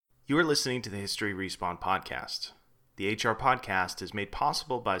You are listening to the History Respawn podcast. The HR podcast is made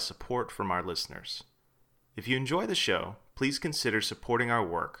possible by support from our listeners. If you enjoy the show, please consider supporting our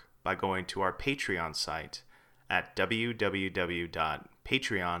work by going to our Patreon site at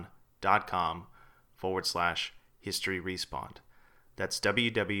www.patreon.com/historyrespawn. That's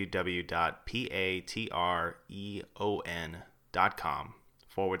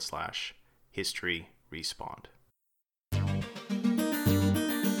www.patreon.com/historyrespawn.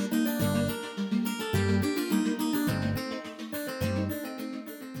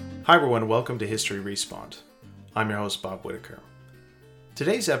 Hi everyone, welcome to History Respawn. I'm your host, Bob Whitaker.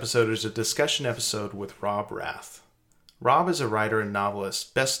 Today's episode is a discussion episode with Rob Rath. Rob is a writer and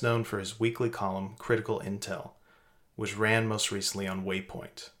novelist best known for his weekly column, Critical Intel, which ran most recently on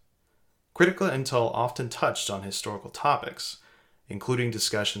Waypoint. Critical Intel often touched on historical topics, including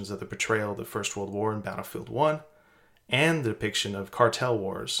discussions of the portrayal of the First World War in Battlefield 1 and the depiction of cartel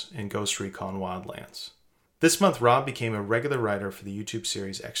wars in Ghost Recon Wildlands. This month, Rob became a regular writer for the YouTube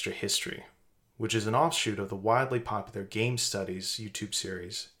series Extra History, which is an offshoot of the widely popular game studies YouTube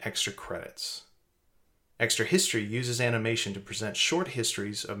series Extra Credits. Extra History uses animation to present short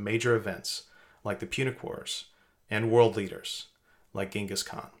histories of major events like the Punic Wars and world leaders like Genghis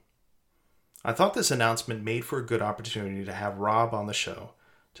Khan. I thought this announcement made for a good opportunity to have Rob on the show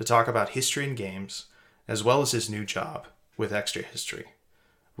to talk about history and games, as well as his new job with Extra History.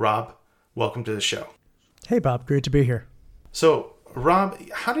 Rob, welcome to the show. Hey, Bob. Great to be here. So, Rob,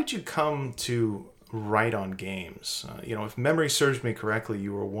 how did you come to write on games? If memory serves me correctly,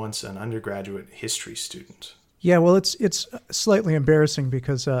 you were once an undergraduate history student. Yeah, well, it's slightly embarrassing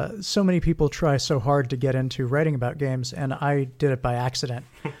because so many people try so hard to get into writing about games, and I did it by accident.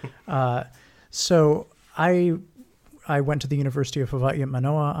 So I went to the University of Hawaii at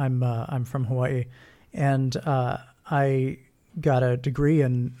Manoa. I'm from Hawaii, and I got a degree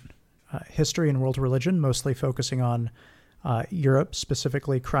in history and world religion, mostly focusing on Europe,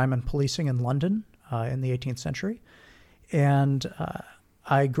 specifically crime and policing in London in the 18th century. And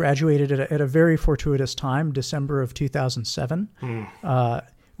I graduated at a very fortuitous time, December of 2007,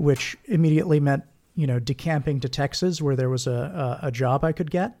 which immediately meant, decamping to Texas where there was a job I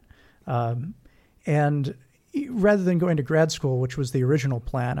could get. And rather than going to grad school, which was the original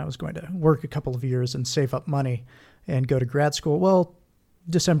plan, I was going to work a couple of years and save up money and go to grad school. Well,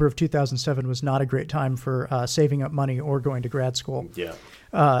 December of 2007 was not a great time for saving up money or going to grad school. Yeah.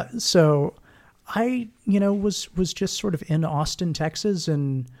 So I, was just sort of in Austin, Texas,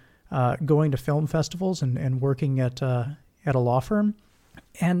 and going to film festivals and working at a law firm.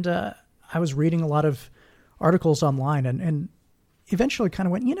 And I was reading a lot of articles online and eventually kind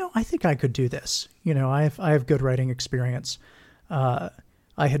of went, I think I could do this. I have good writing experience. I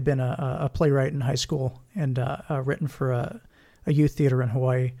had been a playwright in high school and written for a youth theater in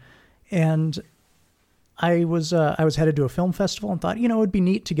Hawaii. And I was headed to a film festival and thought, it would be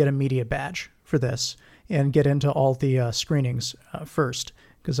neat to get a media badge for this and get into all the screenings first,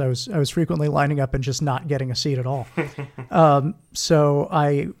 because I was frequently lining up and just not getting a seat at all. So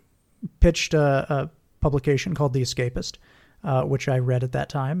I pitched a publication called The Escapist, which I read at that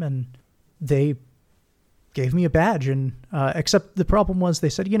time, and they gave me a badge, and except the problem was they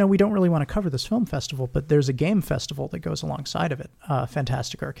said, we don't really want to cover this film festival, but there's a game festival that goes alongside of it,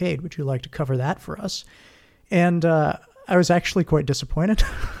 Fantastic Arcade. Would you like to cover that for us? And I was actually quite disappointed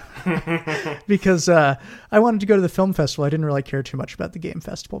because I wanted to go to the film festival. I didn't really care too much about the game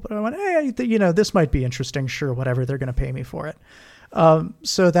festival, but I went, hey, this might be interesting. Sure, whatever. They're going to pay me for it.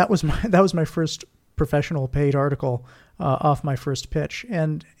 So that was my first professional paid article off my first pitch,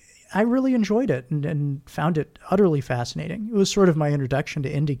 and I really enjoyed it and found it utterly fascinating. It was sort of my introduction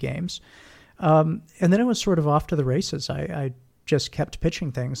to indie games. And then it was sort of off to the races. I just kept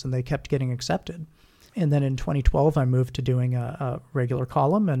pitching things and they kept getting accepted. And then in 2012, I moved to doing a regular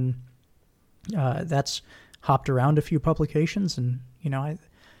column, and that's hopped around a few publications. And, I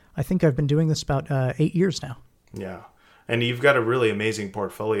think I've been doing this about 8 years now. Yeah. And you've got a really amazing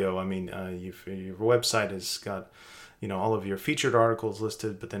portfolio. I mean, your website has got all of your featured articles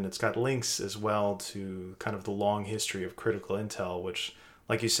listed, but then it's got links as well to kind of the long history of Critical Intel, which,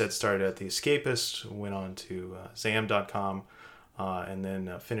 like you said, started at The Escapist, went on to Zam.com, and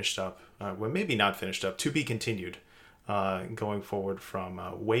then finished up, maybe not finished up, to be continued, going forward from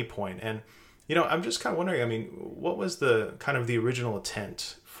Waypoint. And, I'm just kind of wondering, what was the kind of the original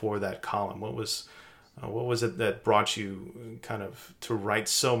intent for that column? What was it that brought you kind of to write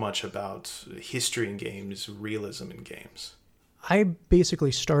so much about history in games, realism in games? I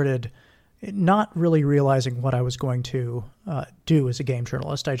basically started not really realizing what I was going to do as a game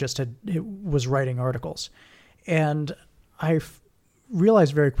journalist. I just was writing articles. And I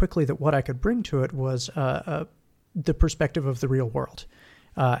realized very quickly that what I could bring to it was the perspective of the real world,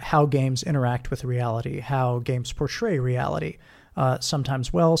 how games interact with reality, how games portray reality,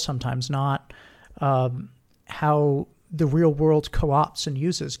 sometimes well, sometimes not, how the real world co-opts and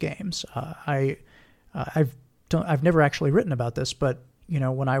uses games. I've never actually written about this, but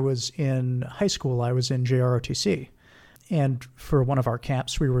when I was in high school, I was in JROTC, and for one of our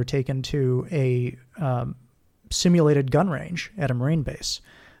camps, we were taken to a simulated gun range at a Marine base,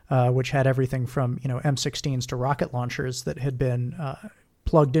 which had everything from M16s to rocket launchers that had been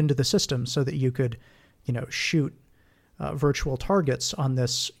plugged into the system so that you could shoot virtual targets on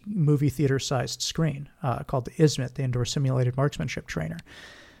this movie theater-sized screen called the ISMIT, the Indoor Simulated Marksmanship Trainer.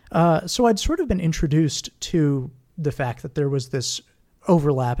 So I'd sort of been introduced to the fact that there was this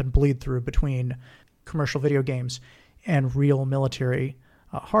overlap and bleed through between commercial video games and real military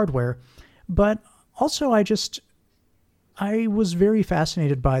hardware. But also I was very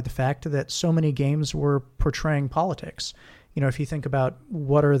fascinated by the fact that so many games were portraying politics. If you think about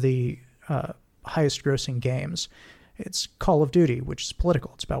what are the highest grossing games, it's Call of Duty, which is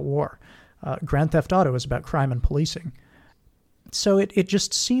political. It's about war. Grand Theft Auto is about crime and policing. So it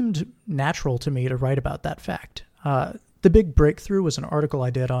just seemed natural to me to write about that fact. The big breakthrough was an article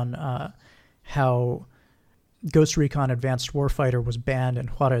I did on how Ghost Recon Advanced Warfighter was banned in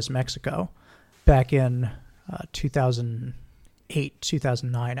Juarez, Mexico, back in 2008,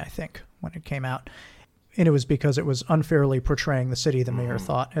 2009, I think, when it came out. And it was because it was unfairly portraying the city, the mayor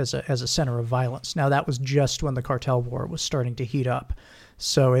thought, as a center of violence. Now, that was just when the cartel war was starting to heat up.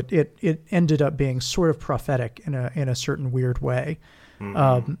 So it ended up being sort of prophetic in a certain weird way.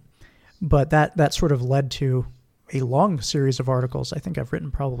 But that sort of led to a long series of articles. I think I've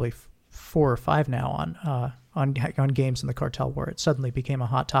written probably 4 or 5 now on games in the cartel war. It suddenly became a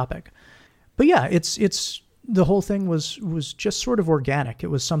hot topic. But yeah, it's the whole thing was just sort of organic. It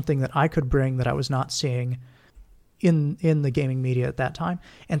was something that I could bring that I was not seeing in the gaming media at that time.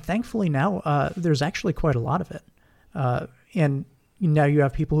 And thankfully now there's actually quite a lot of it. And now you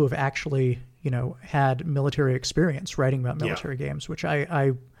have people who have actually had military experience writing about military games, which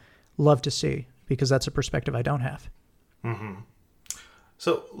I love to see, because that's a perspective I don't have.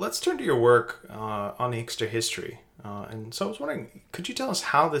 So let's turn to your work on extra history. And so I was wondering, could you tell us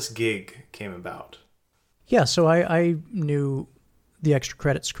how this gig came about? Yeah, so I knew the Extra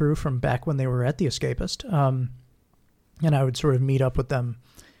Credits crew from back when they were at The Escapist, and I would sort of meet up with them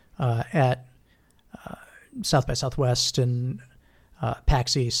at South by Southwest and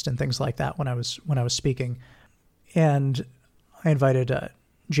PAX East and things like that when I was speaking. And I invited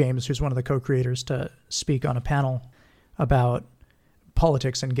James, who's one of the co-creators, to speak on a panel about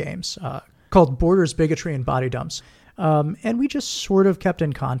politics and games called Borders, Bigotry, and Body Dumps. And we just sort of kept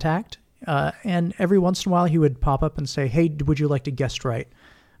in contact. And every once in a while he would pop up and say, hey, would you like to guest write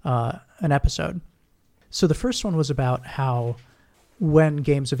an episode? So the first one was about how when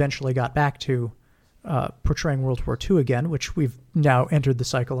games eventually got back to portraying World War II again, which we've now entered the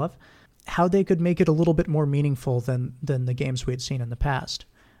cycle of, how they could make it a little bit more meaningful than the games we had seen in the past.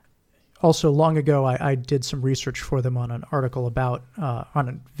 Also, long ago, I did some research for them on an article about, on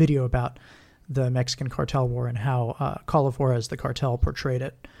a video about the Mexican cartel war and how Call of Juarez, the cartel, portrayed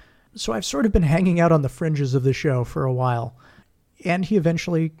it. So I've sort of been hanging out on the fringes of the show for a while. And he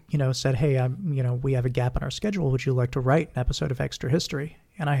eventually, said, hey, we have a gap in our schedule. Would you like to write an episode of Extra History?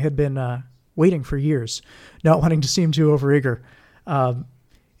 And I had been waiting for years, not wanting to seem too overeager.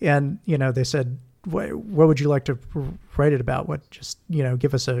 And they said, what would you like to write it about?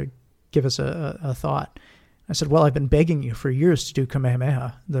 Give us a thought. I said, well, I've been begging you for years to do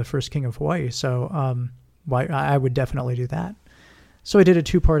Kamehameha, the first king of Hawaii. So I would definitely do that. So I did a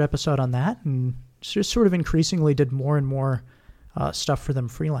 2-part episode on that, and just sort of increasingly did more and more stuff for them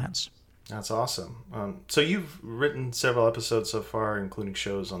freelance. That's awesome. So you've written several episodes so far, including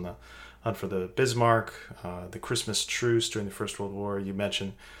shows on the Hunt for the Bismarck, the Christmas truce during the First World War. You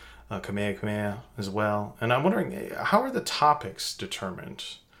mentioned Kamehameha as well. And I'm wondering, how are the topics determined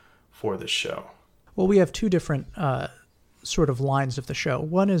for this show? Well, we have 2 different sort of lines of the show.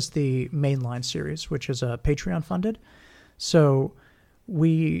 One is the mainline series, which is Patreon funded. So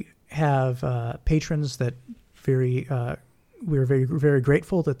we have patrons that we're very, very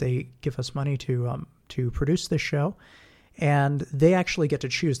grateful that they give us money to produce this show, and they actually get to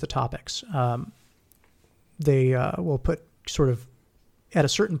choose the topics. They will put sort of at a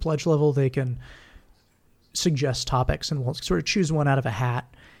certain pledge level, they can suggest topics, and we'll sort of choose one out of a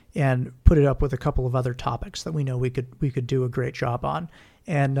hat and put it up with a couple of other topics that we know we could do a great job on,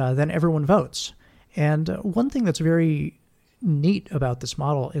 and then everyone votes. And one thing that's very neat about this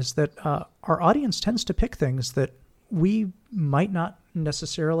model is that our audience tends to pick things that we might not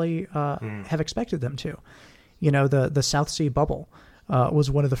necessarily have expected them to. You know, the South Sea Bubble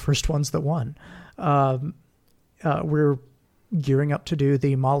was one of the first ones that won. We're gearing up to do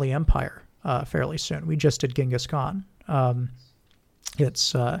the Mali Empire fairly soon. We just did Genghis Khan. It's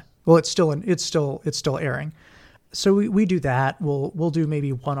still airing. So we do that. We'll do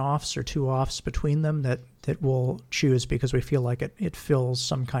maybe one-offs or two-offs between them that we'll choose because we feel like it fills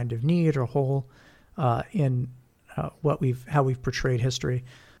some kind of need or hole in how we've portrayed history.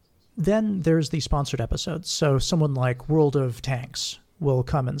 Then there's the sponsored episodes. So someone like World of Tanks will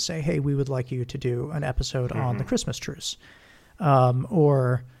come and say, hey, we would like you to do an episode on the Christmas truce.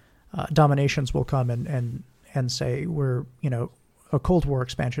 Or Dominations will come and say, we're, a Cold War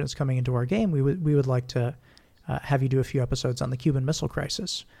expansion is coming into our game. We would like to have you do a few episodes on the Cuban Missile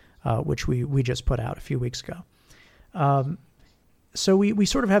Crisis, which we just put out a few weeks ago. So we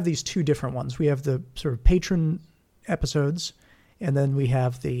sort of have these two different ones. We have the sort of patron episodes, and then we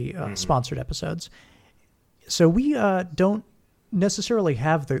have the sponsored episodes. So we don't necessarily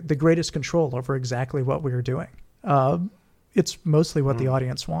have the greatest control over exactly what we're doing. It's mostly what the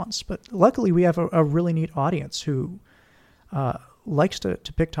audience wants. But luckily, we have a really neat audience who likes to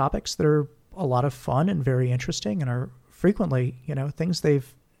pick topics that are a lot of fun and very interesting and are frequently, things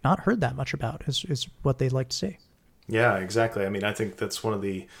they've not heard that much about is what they'd like to see. Yeah, exactly. I mean, I think that's one of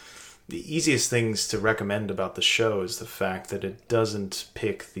the easiest things to recommend about the show is the fact that it doesn't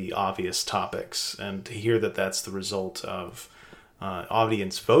pick the obvious topics. And to hear that that's the result of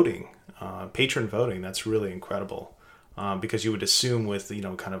audience voting, patron voting, that's really incredible. Because you would assume with,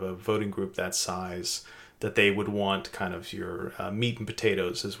 kind of a voting group that size that they would want kind of your meat and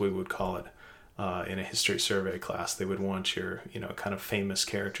potatoes, as we would call it, in a history survey class. They would want your, kind of famous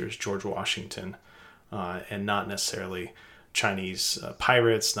characters, George Washington, and not necessarily Chinese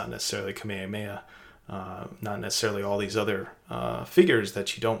pirates, not necessarily Kamehameha, not necessarily all these other figures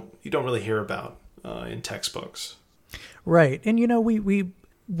that you don't really hear about in textbooks. Right. And,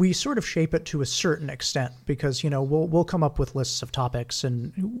 we sort of shape it to a certain extent because, we'll come up with lists of topics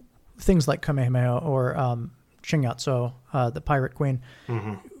and things like Kamehameha or Shingatsu, the Pirate Queen,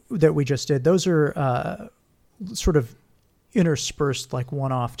 that we just did. Those are sort of interspersed like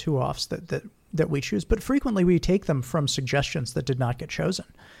one-off, two-offs that we choose. But frequently we take them from suggestions that did not get chosen.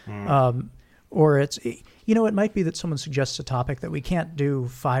 Or it's, it might be that someone suggests a topic that we can't do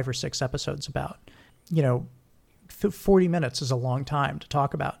 5 or 6 episodes about. 40 minutes is a long time to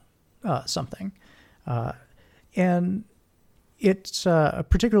talk about something. And it's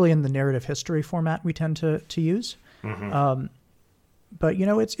particularly in the narrative history format we tend to use. But,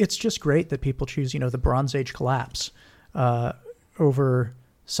 it's just great that people choose, the Bronze Age collapse over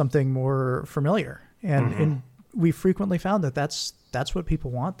something more familiar. And we frequently found that that's what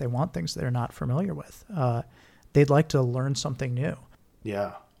people want. They want things they're not familiar with. They'd like to learn something new.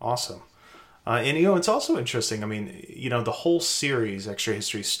 Yeah, awesome. And, it's also interesting. I mean, the whole series, Extra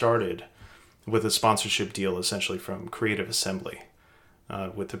History, started with a sponsorship deal essentially from Creative Assembly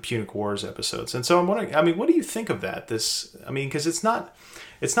with the Punic Wars episodes. And so I'm wondering, what do you think of that? Because it's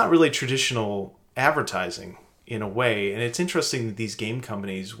not really traditional advertising in a way. And it's interesting that these game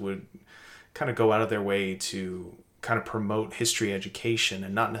companies would kind of go out of their way to kind of promote history education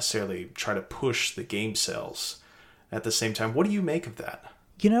and not necessarily try to push the game sales at the same time. What do you make of that?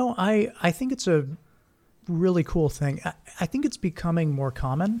 I think it's a really cool thing. I think it's becoming more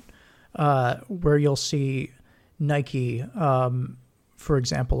common where you'll see Nike, for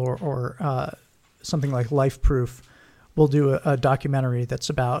example, or something like Life Proof will do a documentary that's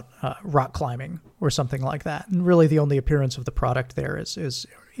about rock climbing or something like that. And really the only appearance of the product there is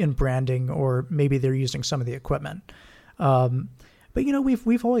in branding, or maybe they're using some of the equipment. But,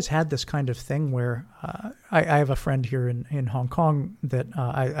 we've always had this kind of thing where I have a friend here in Hong Kong that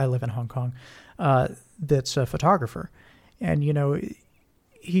I live in Hong Kong that's a photographer. And,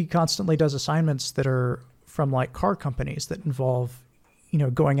 he constantly does assignments that are from like car companies that involve,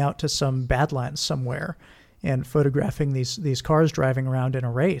 going out to some badlands somewhere and photographing these cars driving around in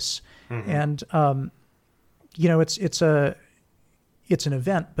a race. And, it's an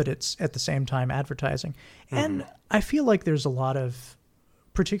event, but it's at the same time advertising. And I feel like there's a lot of,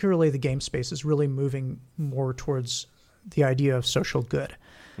 particularly the game space is really moving more towards the idea of social good.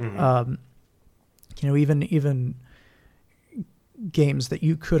 Even games that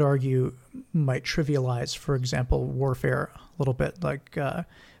you could argue might trivialize, for example, warfare a little bit, like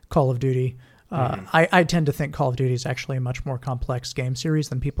Call of Duty. I tend to think Call of Duty is actually a much more complex game series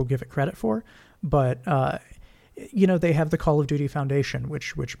than people give it credit for. But they have the Call of Duty Foundation,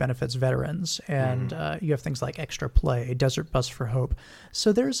 which benefits veterans, and you have things like Extra Play, Desert Bus for Hope.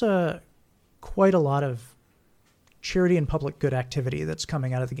 So there's quite a lot of charity and public good activity that's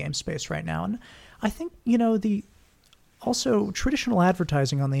coming out of the game space right now. And I think, also traditional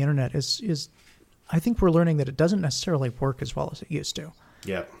advertising on the internet is I think we're learning that it doesn't necessarily work as well as it used to.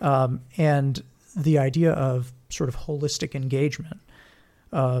 Yeah. And the idea of sort of holistic engagement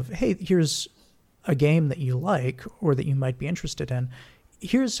of, hey, here's a game that you like or that you might be interested in.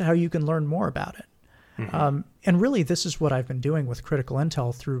 Here's how you can learn more about it. Mm-hmm. And really, this is what I've been doing with Critical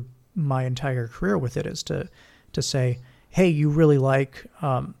Intel through my entire career with it, is to say, hey, you really like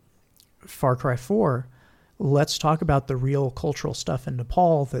Far Cry 4. Let's talk about the real cultural stuff in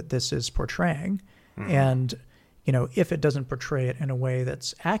Nepal that this is portraying. Mm-hmm. And, if it doesn't portray it in a way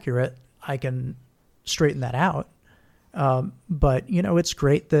that's accurate, I can straighten that out. But, it's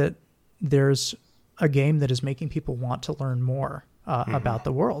great that there's a game that is making people want to learn more about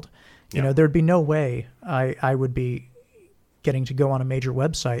the world. There'd be no way I would be getting to go on a major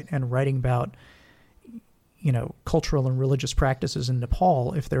website and writing about, cultural and religious practices in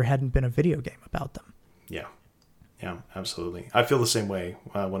Nepal if there hadn't been a video game about them. Yeah. Yeah, absolutely. I feel the same way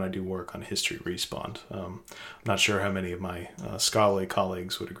when I do work on History Respawned. I'm not sure how many of my scholarly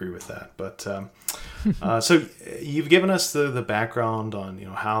colleagues would agree with that. But so you've given us the background on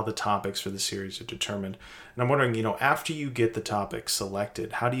how the topics for the series are determined. And I'm wondering, after you get the topics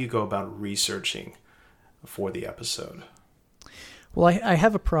selected, how do you go about researching for the episode? Well, I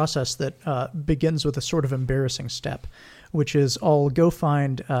have a process that begins with a sort of embarrassing step, which is I'll go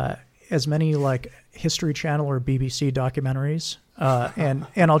find as many like History Channel or BBC documentaries,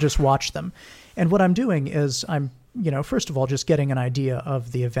 and I'll just watch them. And what I'm doing is I'm, first of all, just getting an idea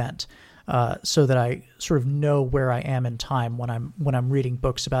of the event, so that I sort of know where I am in time when I'm reading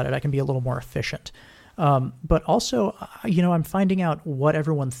books about it. I can be a little more efficient. But also, I'm finding out what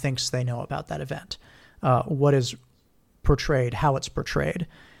everyone thinks they know about that event, what is portrayed, how it's portrayed,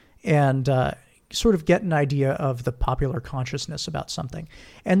 and sort of get an idea of the popular consciousness about something.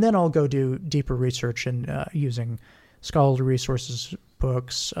 And then I'll go do deeper research and using scholarly resources,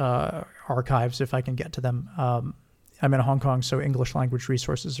 books, archives, if I can get to them. I'm in Hong Kong, so English language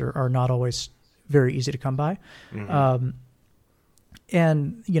resources are not always very easy to come by. Mm-hmm.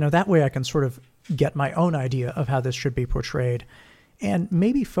 And, that way I can sort of get my own idea of how this should be portrayed and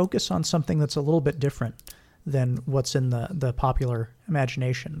maybe focus on something that's a little bit different than what's in the popular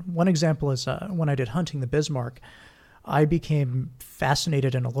imagination. One example is when I did Hunting the Bismarck, I became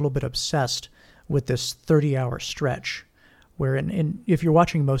fascinated and a little bit obsessed with this 30-hour stretch where if you're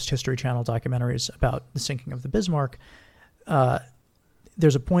watching most History Channel documentaries about the sinking of the Bismarck,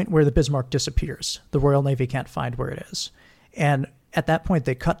 there's a point where the Bismarck disappears. The Royal Navy can't find where it is. And at that point,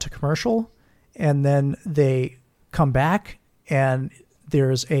 they cut to commercial, and then they come back, and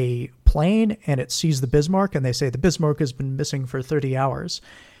there's a plane, and it sees the Bismarck, and they say the Bismarck has been missing for 30 hours.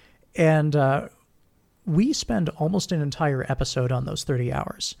 And we spend almost an entire episode on those 30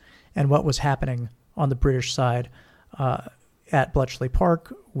 hours and what was happening on the British side at Bletchley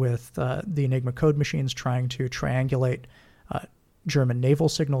Park with the Enigma code machines trying to triangulate German naval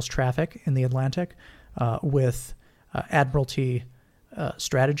signals traffic in the Atlantic with Admiralty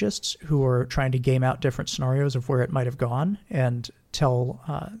strategists who are trying to game out different scenarios of where it might have gone and tell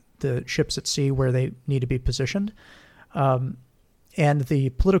the ships at sea where they need to be positioned, and the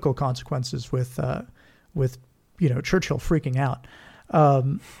political consequences with Churchill freaking out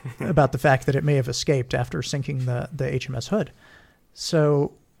about the fact that it may have escaped after sinking the HMS Hood.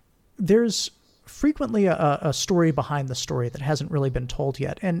 So there's frequently a story behind the story that hasn't really been told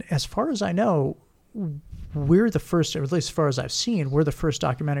yet. And as far as I know, we're the first, or at least as far as I've seen, we're the first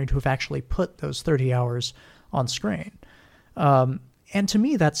documentary to have actually put those 30 hours on screen. And to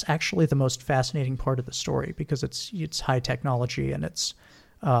me, that's actually the most fascinating part of the story because it's high technology and it's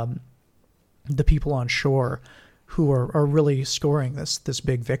the people on shore who are really scoring this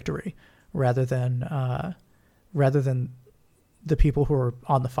big victory rather than the people who are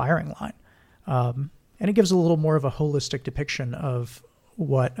on the firing line. And it gives a little more of a holistic depiction of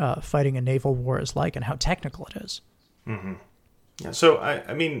what fighting a naval war is like and how technical it is. Mm-hmm. Yeah. So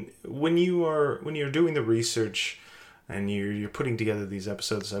I mean, when you're doing the research and you're putting together these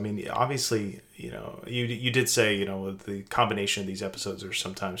episodes, I mean, obviously, you did say, the combination of these episodes are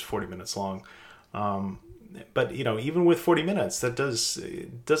sometimes 40 minutes long. But, even with 40 minutes, it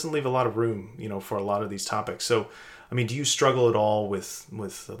doesn't leave a lot of room, for a lot of these topics. So, I mean, do you struggle at all with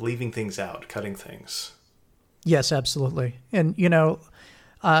leaving things out, cutting things? Yes, absolutely. And,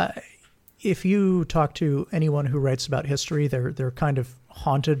 if you talk to anyone who writes about history, they're kind of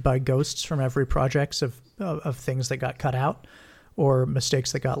haunted by ghosts from every project of things that got cut out or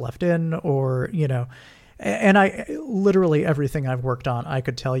mistakes that got left in or, And I literally everything I've worked on, I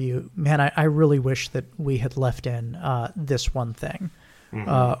could tell you, man, I really wish that we had left in this one thing.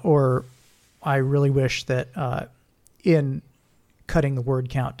 Or I really wish that in cutting the word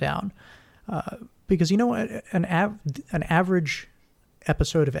count down. Because, an average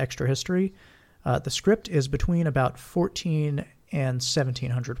episode of Extra History, the script is between about 14 and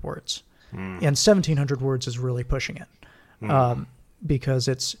 1,700 words. And 1,700 words is really pushing it. Because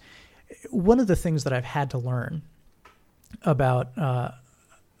it's one of the things that I've had to learn about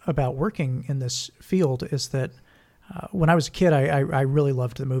working in this field is that when I was a kid, I really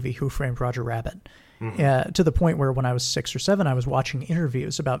loved the movie Who Framed Roger Rabbit, to the point where when I was 6 or 7, I was watching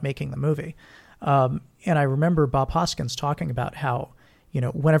interviews about making the movie. And I remember Bob Hoskins talking about how,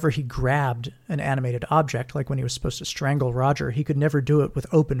 whenever he grabbed an animated object, like when he was supposed to strangle Roger, he could never do it with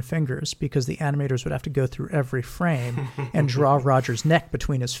open fingers because the animators would have to go through every frame and draw Roger's neck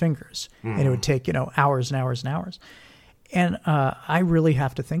between his fingers. And it would take, hours and hours and hours. And I really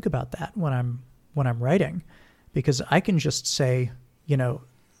have to think about that when I'm writing, because I can just say,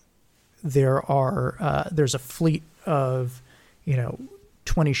 there's a fleet of,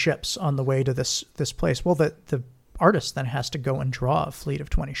 20 ships on the way to this place. Well, the artist then has to go and draw a fleet of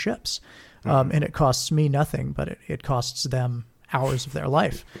 20 ships. And it costs me nothing, but it costs them hours of their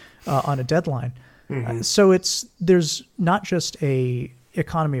life on a deadline. So there's not just a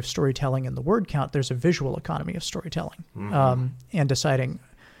economy of storytelling in the word count, there's a visual economy of storytelling. And deciding,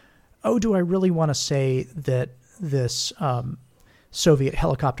 do I really want to say that this Soviet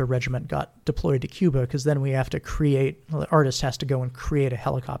helicopter regiment got deployed to Cuba? Because then we have to the artist has to go and create a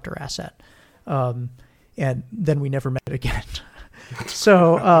helicopter asset. And then we never met again.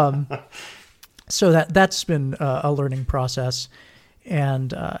 So that's been a learning process. And,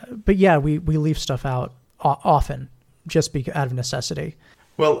 but yeah, we leave stuff out often just out of necessity.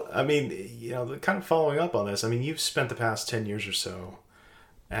 Well, I mean, kind of following up on this, I mean, you've spent the past 10 years or so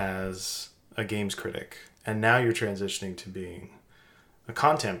as a games critic, and now you're transitioning to being a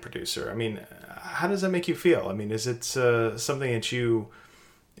content producer. I mean, how does that make you feel? I mean, is it something that you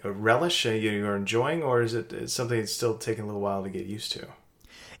relish, you're enjoying, or is it something that's still taking a little while to get used to?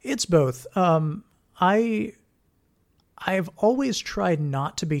 It's both. I've always tried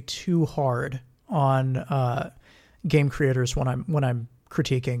not to be too hard on game creators when I'm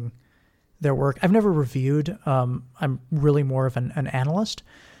critiquing their work. I've never reviewed. I'm really more of an analyst.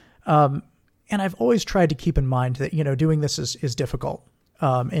 And I've always tried to keep in mind that, doing this is difficult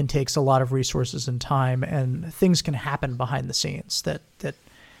and takes a lot of resources and time, and things can happen behind the scenes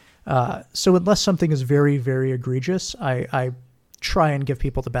so unless something is very, very egregious, I try and give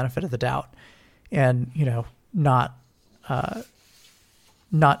people the benefit of the doubt and, not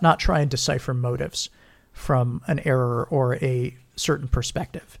try and decipher motives from an error or a certain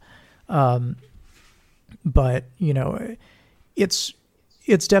perspective. But,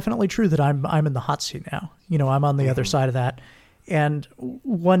 it's definitely true that I'm in the hot seat now. I'm on the other side of that. And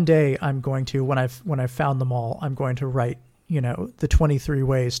one day I'm going to, when I've found them all, I'm going to write, the 23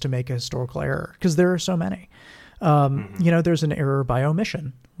 ways to make a historical error, because there are so many. There's an error by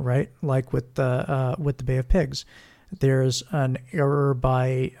omission, right? Like with the Bay of Pigs. There's an error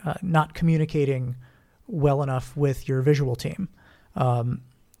by not communicating well enough with your visual team.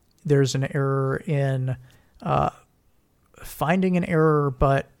 There's an error in finding an error,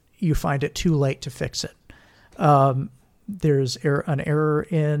 but you find it too late to fix it. There's an error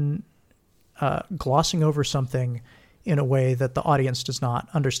in glossing over something in a way that the audience does not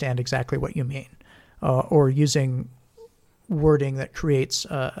understand exactly what you mean, or using wording that creates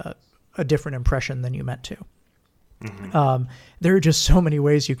a different impression than you meant to. There are just so many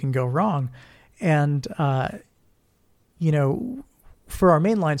ways you can go wrong. And, for our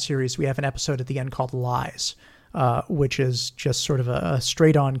mainline series, we have an episode at the end called Lies, which is just sort of a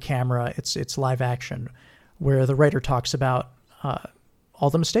straight-on camera. It's live action, where the writer talks about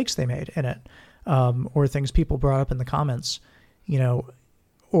all the mistakes they made in it, or things people brought up in the comments,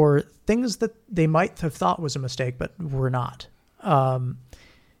 or things that they might have thought was a mistake but were not. One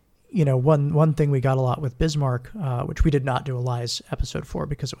thing we got a lot with Bismarck, which we did not do a Lies episode for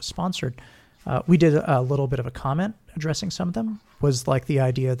because it was sponsored. We did a little bit of a comment addressing some of them, was like the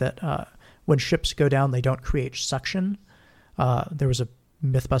idea that when ships go down, they don't create suction. There was a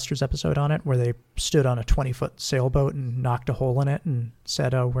Mythbusters episode on it where they stood on a 20-foot sailboat and knocked a hole in it and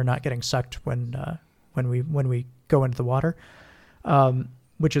said, "Oh, we're not getting sucked when we go into the water,"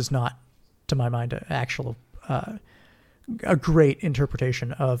 which is not, to my mind, a great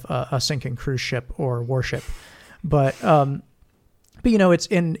interpretation of a sinking cruise ship or warship. But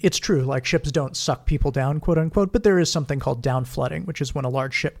it's true. Like, ships don't suck people down, quote unquote. But there is something called down flooding, which is when a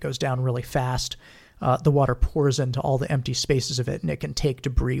large ship goes down really fast. the water pours into all the empty spaces of it, and it can take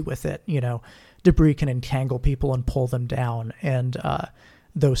debris with it. Debris can entangle people and pull them down, and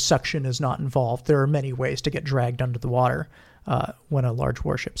though suction is not involved, there are many ways to get dragged under the water when a large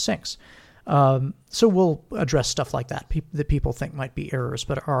warship sinks. So we'll address stuff like that that people think might be errors,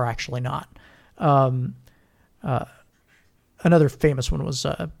 but are actually not. Another famous one was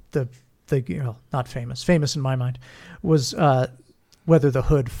not famous in my mind, was whether the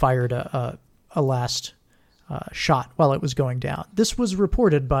hood fired a last shot while it was going down. This was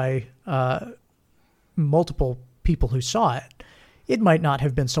reported by multiple people who saw it. It might not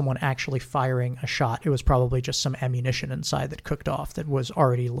have been someone actually firing a shot. It was probably just some ammunition inside that cooked off that was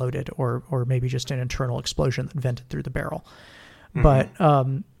already loaded, or maybe just an internal explosion that vented through the barrel. Mm-hmm. But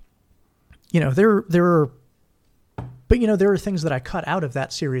there are things that I cut out of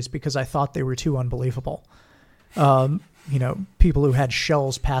that series because I thought they were too unbelievable. People who had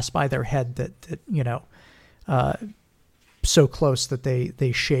shells pass by their head that so close that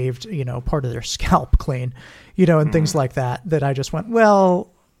they shaved, part of their scalp clean, and things like that I just went,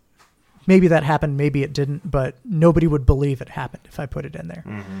 well, maybe that happened, maybe it didn't, but nobody would believe it happened if I put it in there.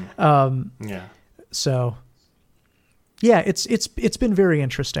 Mm-hmm. So yeah, it's been very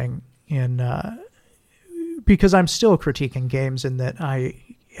interesting because I'm still critiquing games in that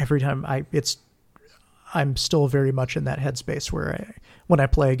I'm still very much in that headspace where when I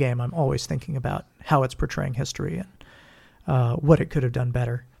play a game, I'm always thinking about how it's portraying history and what it could have done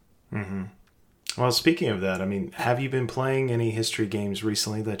better. Mm-hmm. Well, speaking of that, have you been playing any history games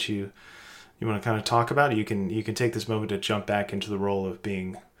recently that you want to kind of talk about? You can take this moment to jump back into the role of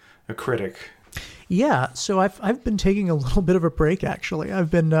being a critic. Yeah, so I've been taking a little bit of a break, actually. I've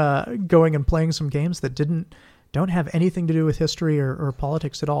been going and playing some games that don't have anything to do with history or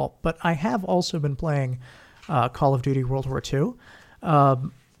politics at all. But I have also been playing Call of Duty World War II,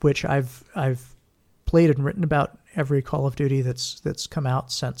 which I've played and written about every Call of Duty that's come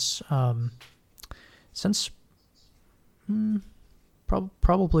out since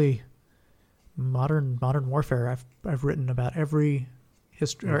probably Modern Warfare. I've written about every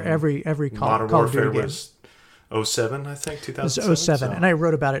history or every Call of Duty game. Modern Warfare was 2007, I think, 2007. It was 2007, and I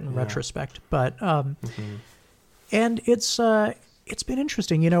wrote about it in retrospect. But and it's been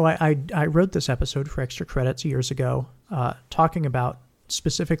interesting. I wrote this episode for Extra Credits years ago, talking about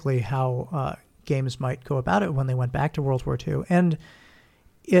specifically how games might go about it when they went back to World War II. And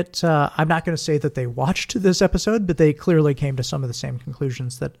I'm not going to say that they watched this episode, but they clearly came to some of the same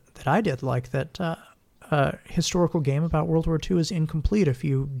conclusions that I did, like that a historical game about World War II is incomplete if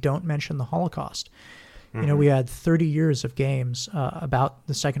you don't mention the Holocaust. Mm-hmm. We had 30 years of games about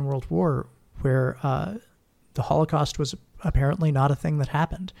the Second World War where the Holocaust was apparently not a thing that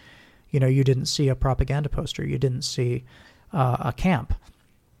happened. You didn't see a propaganda poster. You didn't see a camp.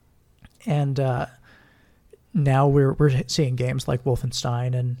 And now we're seeing games like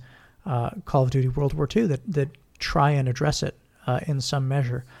Wolfenstein and Call of Duty World War II that try and address it in some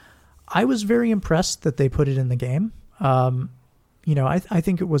measure. I was very impressed that they put it in the game. I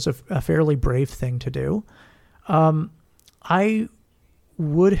think it was a fairly brave thing to do. I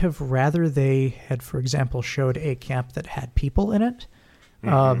would have rather they had, for example, showed a camp that had people in it.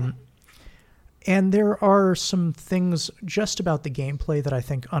 Mm-hmm. And there are some things just about the gameplay that I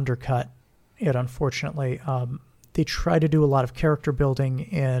think undercut it, unfortunately. They try to do a lot of character building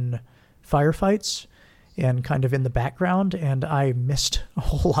in firefights and kind of in the background, and I missed a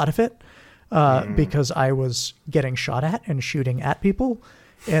whole lot of it because I was getting shot at and shooting at people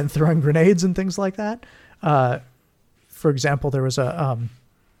and throwing grenades and things like that. For example, there was a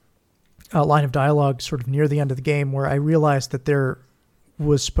line of dialogue sort of near the end of the game where I realized that there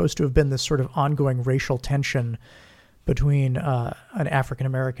was supposed to have been this sort of ongoing racial tension between an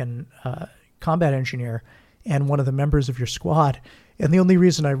African-American combat engineer and one of the members of your squad. And the only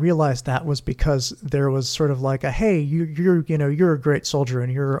reason I realized that was because there was sort of like a, hey, you're a great soldier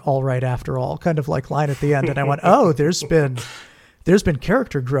and you're all right after all, kind of like line at the end. And I went, oh, there's been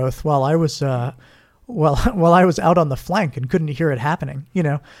character growth while I was while I was out on the flank and couldn't hear it happening,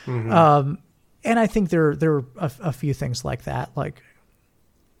 Mm-hmm. And I think there are a few things like that. Like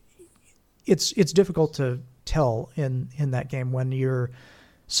it's difficult to tell in that game when you're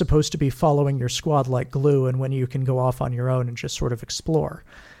supposed to be following your squad like glue and when you can go off on your own and just sort of explore.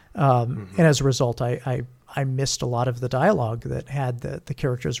 Mm-hmm. And as a result, I missed a lot of the dialogue that had the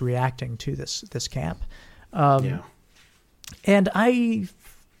characters reacting to this camp. And I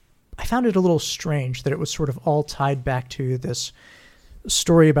found it a little strange that it was sort of all tied back to this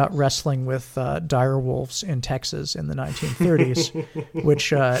story about wrestling with dire wolves in Texas in the 1930s,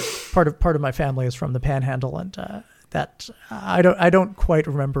 which part of my family is from the Panhandle, and that I don't quite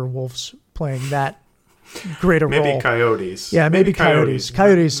remember wolves playing that great a role. Maybe coyotes. Yeah, maybe coyotes.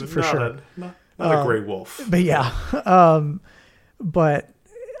 Coyotes for sure. Not a gray wolf. But yeah, but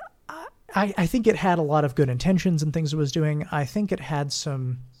I think it had a lot of good intentions and things it was doing. I think it had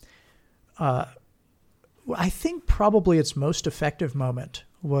some. I think probably its most effective moment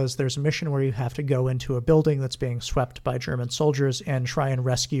was there's a mission where you have to go into a building that's being swept by German soldiers and try and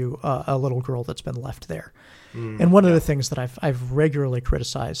rescue a little girl that's been left there. And one of the things that I've regularly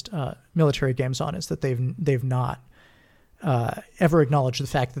criticized military games on is that they've not ever acknowledged the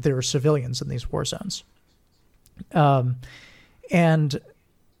fact that there are civilians in these war zones. And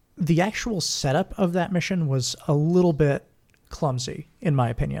the actual setup of that mission was a little bit clumsy, in my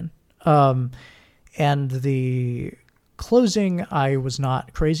opinion. And the closing I was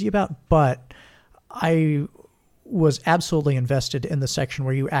not crazy about, but I was absolutely invested in the section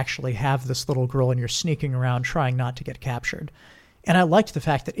where you actually have this little girl and you're sneaking around trying not to get captured. And I liked the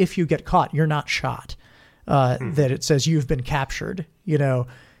fact that if you get caught, you're not shot. That it says you've been captured,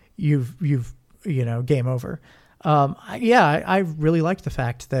 you've game over. I really liked the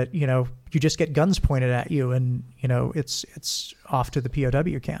fact that, you just get guns pointed at you and, it's off to the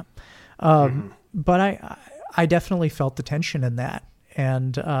POW camp. But I definitely felt the tension in that.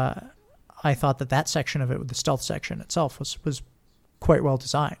 And I thought that section of it, the stealth section itself, was quite well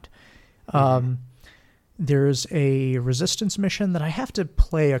designed. There's a resistance mission that I have to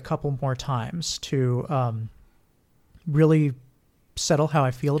play a couple more times to really settle how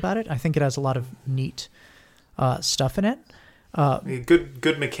I feel about it. I think it has a lot of neat stuff in it.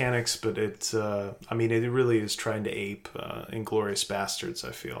 Good mechanics, but it really is trying to ape Inglourious Bastards,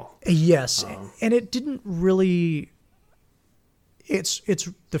 I feel. Yes, and it didn't really... It's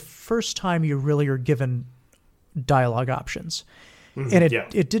the first time you really are given dialogue options. And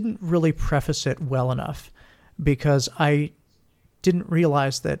it didn't really preface it well enough, because I didn't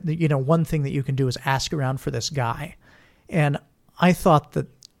realize that, one thing that you can do is ask around for this guy. And I thought that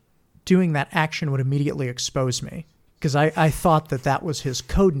doing that action would immediately expose me, because I thought that was his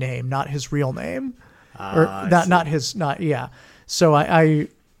code name, not his real name. So I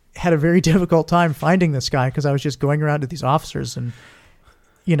had a very difficult time finding this guy, because I was just going around to these officers and,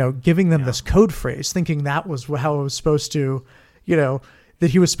 giving them this code phrase, thinking that was how I was supposed to, that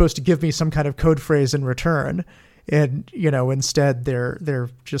he was supposed to give me some kind of code phrase in return. And, instead they're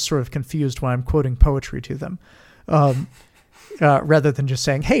just sort of confused when I'm quoting poetry to them. Rather than just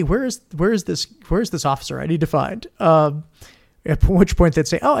saying, "Hey, where is this officer I need to find?" At which point they'd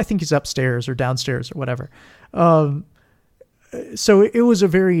say, "Oh, I think he's upstairs or downstairs or whatever." So it was a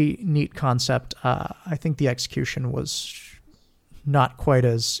very neat concept. I think the execution was not quite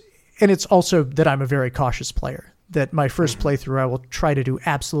as, and it's also that I'm a very cautious player. That my first playthrough, I will try to do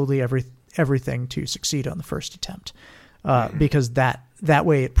absolutely everything to succeed on the first attempt, because that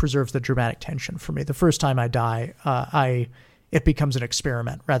way it preserves the dramatic tension for me. The first time I die, it becomes an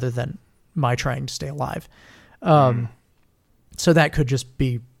experiment rather than my trying to stay alive. So that could just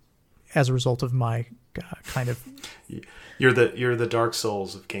be as a result of my kind of... You're the Dark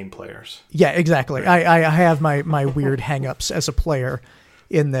Souls of game players. Yeah, exactly. I have my weird hang-ups as a player,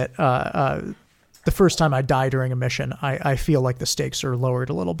 in that the first time I die during a mission, I feel like the stakes are lowered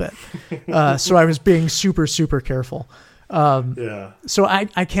a little bit. So I was being super, super careful. So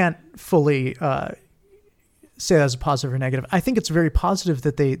I can't fully... say that as a positive or negative. I think it's very positive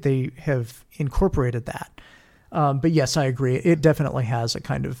that they have incorporated that. But yes, I agree. It definitely has a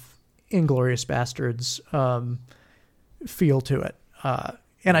kind of Inglourious Bastards feel to it.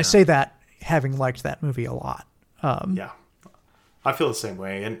 And I say that having liked that movie a lot. I feel the same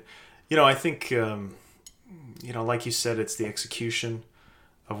way. And, I think, like you said, it's the execution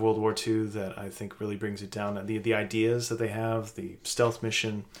of World War II that I think really brings it down. The ideas that they have, the stealth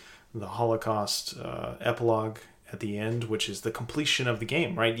mission, the Holocaust epilogue at the end, which is the completion of the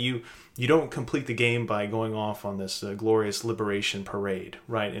game, right? You don't complete the game by going off on this glorious liberation parade,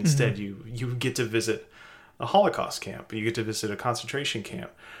 right? Instead, you get to visit a Holocaust camp. You get to visit a concentration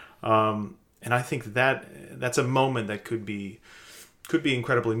camp. And I think that's a moment that could be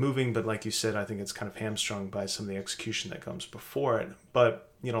incredibly moving, but like you said, I think it's kind of hamstrung by some of the execution that comes before it. But,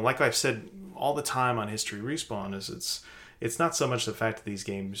 like I've said all the time on History Respawn, is it's not so much the fact that these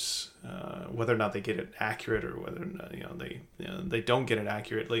games, whether or not they get it accurate or whether or not, they don't get it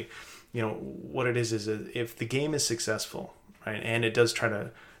accurately. What it is if the game is successful, right, and it does try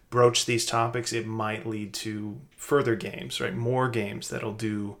to broach these topics, it might lead to further games, right, more games that'll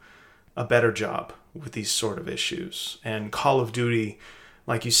do a better job with these sort of issues. And Call of Duty,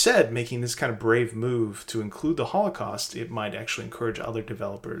 like you said, making this kind of brave move to include the Holocaust, it might actually encourage other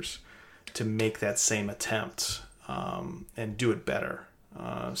developers to make that same attempt. And do it better.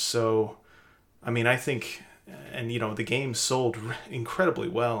 So I mean, I think, and the game sold incredibly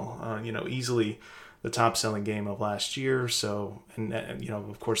well. Easily the top selling game of last year. So, and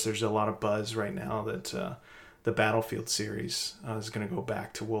of course, there's a lot of buzz right now that the Battlefield series is going to go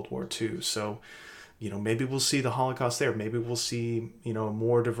back to World War II. So, maybe we'll see the Holocaust there. Maybe we'll see, a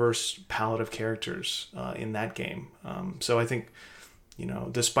more diverse palette of characters in that game. So I think,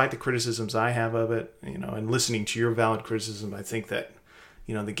 despite the criticisms I have of it, and listening to your valid criticism, I think that,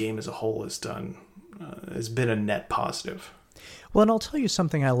 the game as a whole has been a net positive. Well, and I'll tell you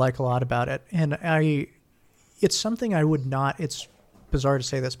something I like a lot about it. And it's something I would not, it's bizarre to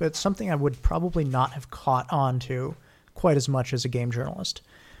say this, but it's something I would probably not have caught on to quite as much as a game journalist.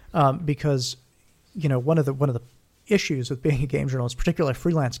 Because, one of the issues with being a game journalist, particularly a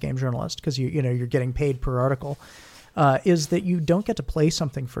freelance game journalist, because you're getting paid per article, is that you don't get to play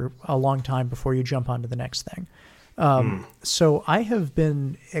something for a long time before you jump onto the next thing. So I have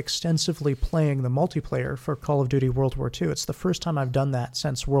been extensively playing the multiplayer for Call of Duty World War II. It's the first time I've done that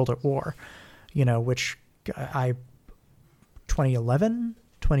since World at War, which 2011,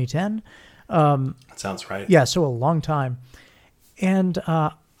 2010. That sounds right. Yeah, so a long time. And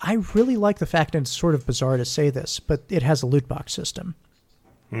I really like the fact, and it's sort of bizarre to say this, but it has a loot box system.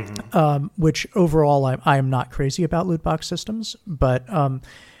 Mm-hmm. Which overall I am not crazy about loot box systems, but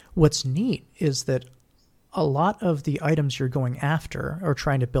what's neat is that a lot of the items you're going after or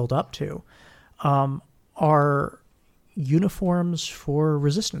trying to build up to are uniforms for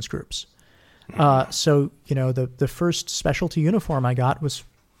resistance groups. So, the first specialty uniform I got was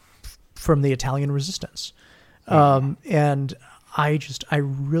from the Italian resistance. And I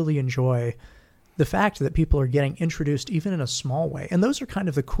really enjoy the fact that people are getting introduced even in a small way. And those are kind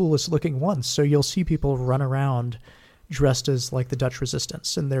of the coolest looking ones. So you'll see people run around dressed as like the Dutch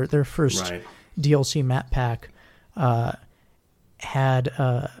resistance, and their first DLC map pack had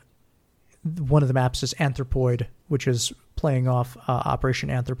one of the maps is Anthropoid, which is playing off Operation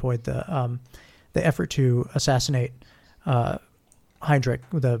Anthropoid, the effort to assassinate Heinrich,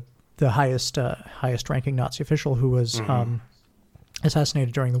 the highest ranking Nazi official who was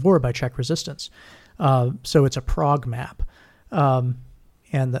assassinated during the war by Czech resistance. So it's a Prague map, and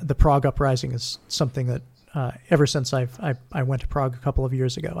the Prague uprising is something that ever since I went to Prague a couple of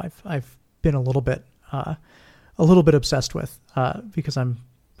years ago, I've been a little bit obsessed with, because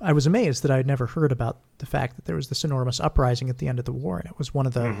I was amazed that I had never heard about the fact that there was this enormous uprising at the end of the war, and it was one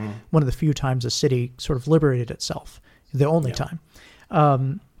of the few times a city sort of liberated itself, the only time.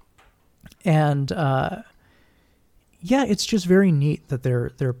 It's just very neat that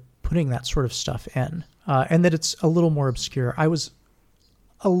they're putting that sort of stuff in, and that it's a little more obscure. I was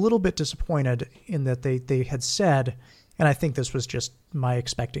a little bit disappointed in that they had said, and I think this was just my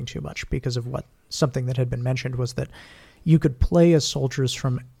expecting too much because of something that had been mentioned, was that you could play as soldiers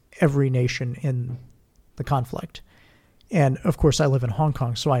from every nation in the conflict. And of course I live in Hong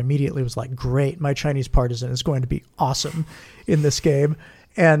Kong, so I immediately was like, great, my Chinese partisan is going to be awesome in this game.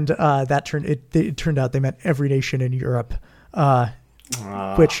 And it turned out they meant every nation in Europe,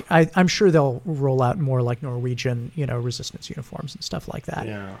 which I'm sure they'll roll out more like Norwegian, resistance uniforms and stuff like that.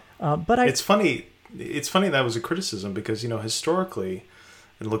 Yeah. But it's funny that was a criticism because, historically,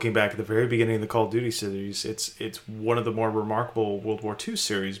 and looking back at the very beginning of the Call of Duty series, it's one of the more remarkable World War II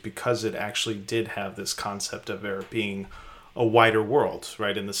series because it actually did have this concept of there being a wider world,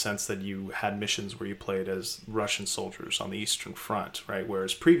 right? In the sense that you had missions where you played as Russian soldiers on the Eastern Front, right?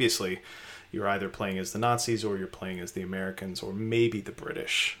 Whereas previously, you're either playing as the Nazis or you're playing as the Americans or maybe the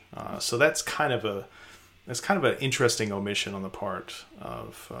British. So that's kind of an interesting omission on the part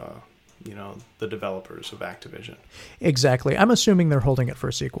of the developers of Activision. Exactly. I'm assuming they're holding it for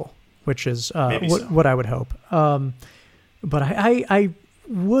a sequel, which is what I would hope. But I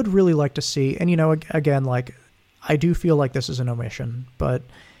would really like to see, and again, like, I do feel like this is an omission, but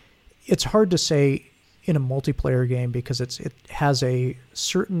it's hard to say in a multiplayer game because it has a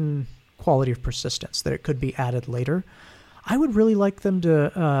certain quality of persistence that it could be added later. I would really like them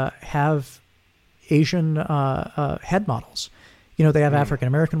to have Asian head models. They have African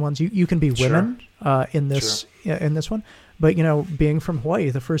American ones. You can be women in this one, but being from Hawaii,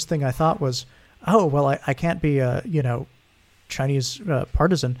 the first thing I thought was, oh well, I can't be a Chinese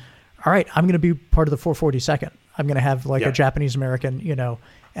partisan. All right, I'm going to be part of the 442nd. I'm going to have a Japanese American,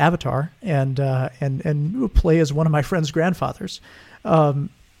 avatar and play as one of my friend's grandfathers. And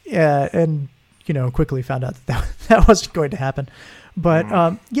quickly found out that wasn't going to happen.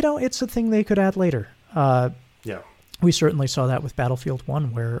 But, it's a thing they could add later. We certainly saw that with Battlefield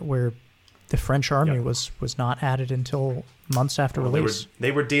 1 where the French army was not added until months after release.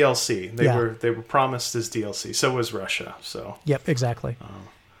 They were DLC. They were promised as DLC. So was Russia. So. Yep, exactly.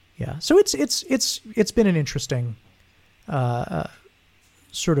 Yeah. So it's been an interesting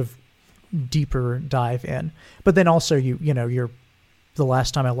sort of deeper dive in. But then also you're the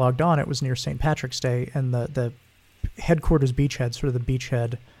last time I logged on, it was near St. Patrick's Day, and the headquarters beachhead, sort of the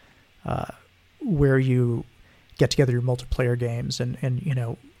beachhead where you get together your multiplayer games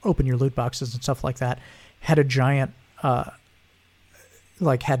and open your loot boxes and stuff like that, had a giant had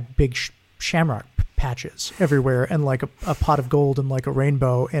big shamrock patches everywhere, and like a pot of gold and like a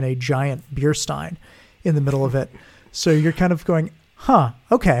rainbow and a giant beer stein in the middle of it. So you're kind of going,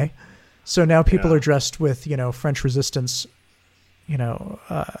 okay. So now people are dressed with, French resistance,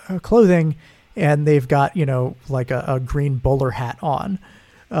 clothing, and they've got, like a green bowler hat on.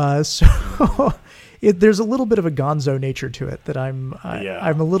 So there's a little bit of a gonzo nature to it that I'm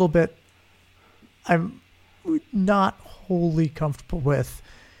not wholly comfortable with.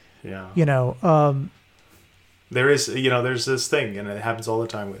 Yeah. There is, there's this thing, and it happens all the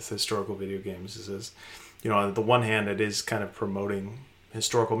time with historical video games, is on the one hand, it is kind of promoting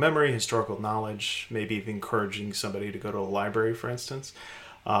historical memory, historical knowledge, maybe even encouraging somebody to go to a library, for instance.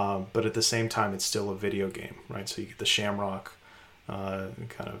 But at the same time, it's still a video game, right? So you get the shamrock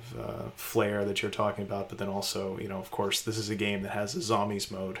flair that you're talking about, but then also, of course, this is a game that has a zombies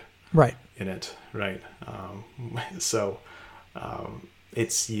mode in it, right?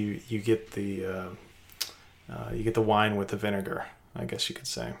 It's you get the wine with the vinegar, I guess you could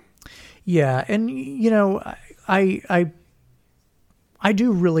say. Yeah, and I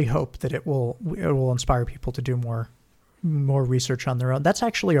do really hope that it will inspire people to do more research on their own. That's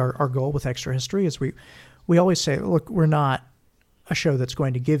actually our goal with Extra History. Is we always say, look, we're not a show that's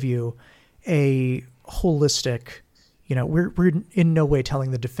going to give you a holistic, we're in no way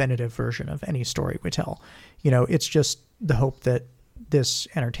telling the definitive version of any story we tell. It's just the hope that this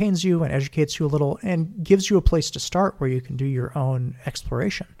entertains you and educates you a little and gives you a place to start where you can do your own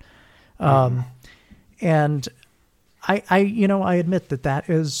exploration. And I admit that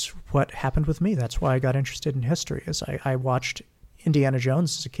is what happened with me. That's why I got interested in history, is I watched Indiana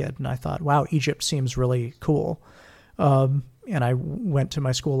Jones as a kid, and I thought, wow, Egypt seems really cool. And I went to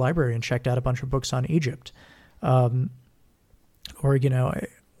my school library and checked out a bunch of books on Egypt. One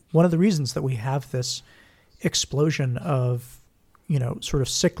of the reasons that we have this explosion of, sort of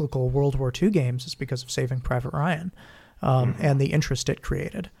cyclical World War II games is because of Saving Private Ryan, and the interest it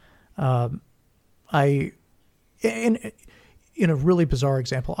created. In a really bizarre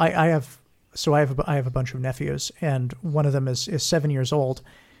example, I have a bunch of nephews, and one of them is 7 years old,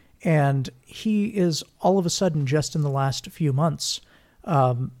 and he is all of a sudden, just in the last few months,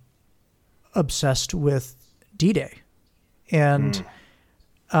 obsessed with D-Day, and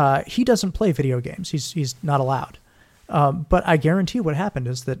he doesn't play video games. He's not allowed. But I guarantee what happened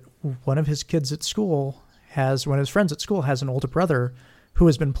is that one of his friends at school has an older brother who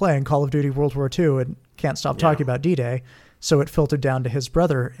has been playing Call of Duty World War II and can't stop talking about D-Day. So it filtered down to his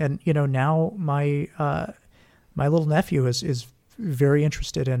brother. And, now my little nephew is very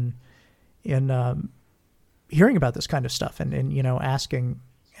interested in hearing about this kind of stuff and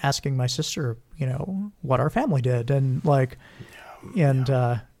asking my sister, what our family did. And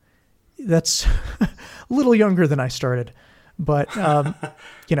that's a little younger than I started, but,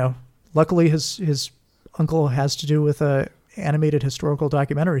 luckily his uncle has to do with a animated historical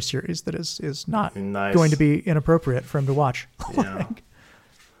documentary series that is not going to be inappropriate for him to watch. Yeah.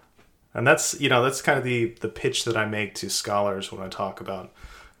 And that's kind of the pitch that I make to scholars when I talk about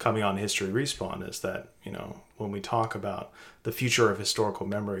coming on History Respawn, is that, when we talk about the future of historical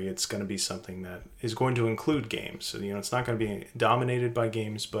memory, it's going to be something that is going to include games. So, it's not going to be dominated by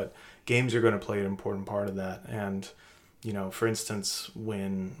games, but games are going to play an important part of that. And, for instance,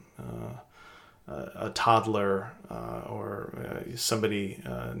 when a toddler or somebody,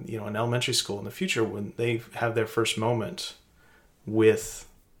 in elementary school in the future, when they have their first moment with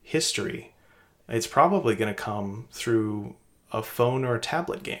history, it's probably going to come through a phone or a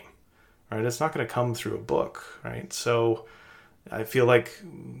tablet game, right? It's not going to come through a book, right? So I feel like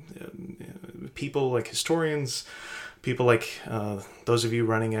people like historians, people like those of you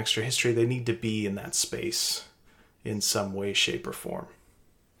running Extra History, they need to be in that space in some way, shape, or form.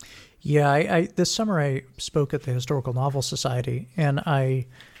 Yeah, I this summer I spoke at the Historical Novel Society, and I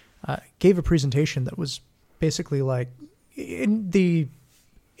gave a presentation that was basically like, in the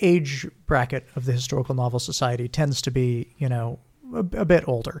age bracket of the Historical Novel Society tends to be, a bit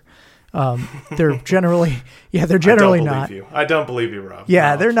older. They're generally not. I don't believe you, Rob.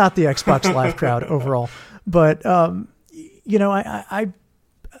 Yeah, no. They're not the Xbox Live crowd overall. But, I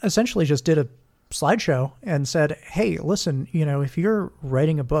essentially just did a slideshow and said, hey, listen, if you're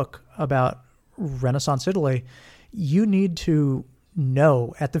writing a book about Renaissance Italy, you need to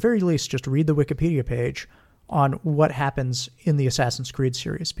know, at the very least, just read the Wikipedia page on what happens in the Assassin's Creed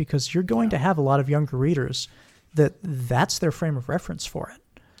series, because you're going to have a lot of younger readers that's their frame of reference for it.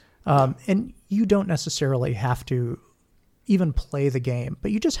 And you don't necessarily have to even play the game,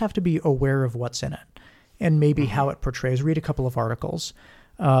 but you just have to be aware of what's in it and maybe how it portrays. Read a couple of articles.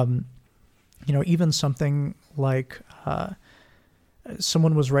 Even something like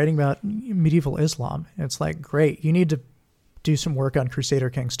someone was writing about medieval Islam. And it's like, great, you need to do some work on Crusader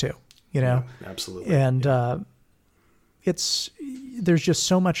Kings too, Yeah, absolutely. And there's just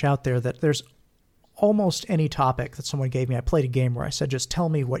so much out there that there's almost any topic that someone gave me. I played a game where I said, just tell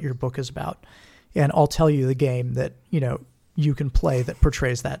me what your book is about, and I'll tell you the game that, you can play that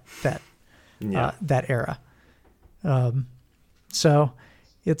portrays that era. So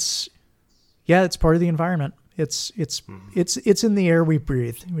it's part of the environment. It's in the air we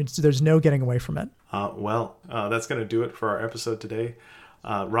breathe. There's no getting away from it. That's going to do it for our episode today.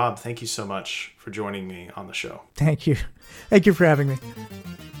 Rob, thank you so much for joining me on the show. Thank you. Thank you for having me.